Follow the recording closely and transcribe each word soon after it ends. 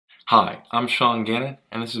Hi, I'm Sean Gannon,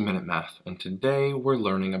 and this is Minute Math, and today we're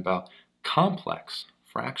learning about complex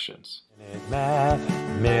fractions.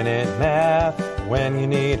 Minute Math, when you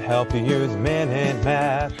need help you use Minute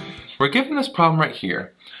Math. We're given this problem right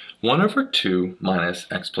here, 1 over 2 minus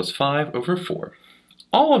x plus 5 over 4.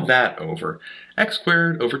 All of that over x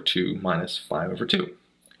squared over 2 minus 5 over 2. And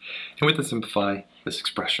we have to simplify this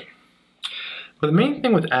expression. But the main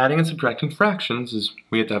thing with adding and subtracting fractions is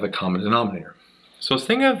we have to have a common denominator. So let's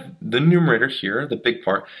think of the numerator here, the big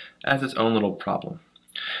part, as its own little problem.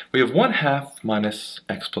 We have 1/2 minus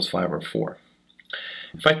x plus 5 over 4.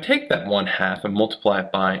 If I take that 1/2 and multiply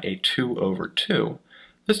it by a 2 over 2,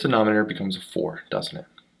 this denominator becomes a 4, doesn't it?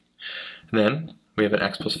 And then we have an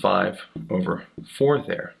x plus 5 over 4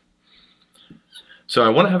 there. So I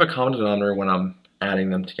want to have a common denominator when I'm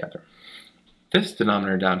adding them together. This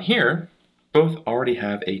denominator down here, both already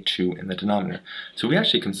have a 2 in the denominator. So we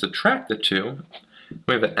actually can subtract the 2.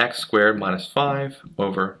 We have an x squared minus 5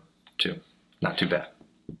 over 2. Not too bad.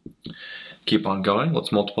 Keep on going.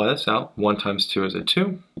 Let's multiply this out. 1 times 2 is a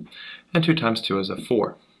 2, and 2 times 2 is a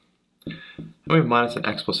 4. And we have minus an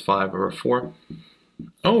x plus 5 over 4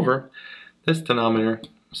 over this denominator,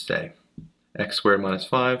 stay, x squared minus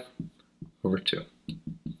 5 over 2.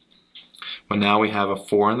 Well, now we have a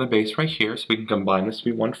 4 in the base right here, so we can combine this to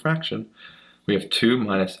be one fraction. We have 2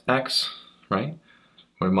 minus x, right?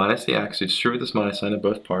 When we minus the x, we distribute this minus sign in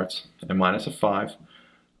both parts, and minus a 5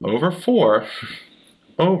 over 4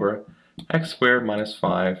 over x squared minus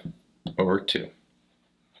 5 over 2.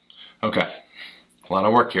 Okay, a lot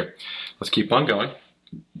of work here. Let's keep on going.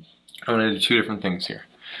 I'm going to do two different things here.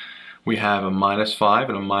 We have a minus 5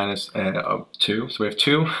 and a minus 2. So we have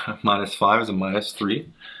 2 minus 5 is a minus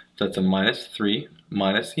 3. So that's a minus 3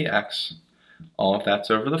 minus the x. All of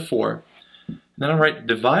that's over the 4. And then I'll write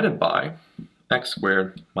divided by x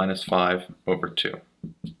squared minus 5 over 2.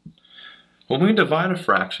 When we divide a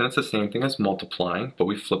fraction, it's the same thing as multiplying, but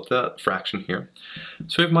we flip the fraction here.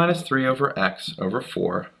 So we have minus 3 over x over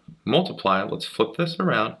 4. Multiply, let's flip this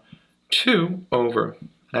around, 2 over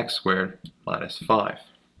x squared minus 5.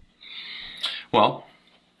 Well,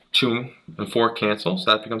 2 and 4 cancel,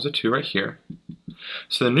 so that becomes a 2 right here.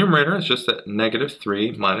 So the numerator is just that negative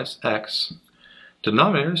 3 minus x.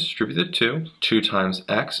 Denominator is distributed 2. 2 times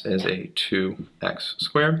x is a 2x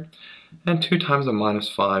squared. And 2 times a minus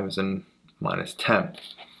 5 is a minus 10.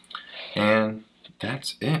 And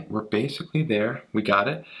that's it. We're basically there. We got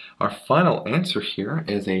it. Our final answer here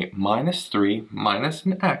is a minus 3 minus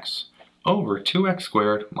an x over 2x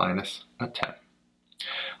squared minus a 10.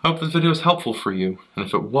 I hope this video was helpful for you. And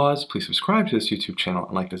if it was, please subscribe to this YouTube channel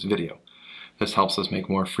and like this video. This helps us make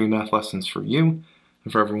more free math lessons for you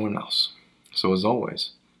and for everyone else. So as always,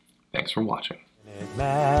 thanks for watching.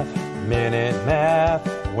 Minute Math,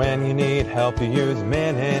 when you need help you use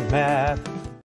Minute Math.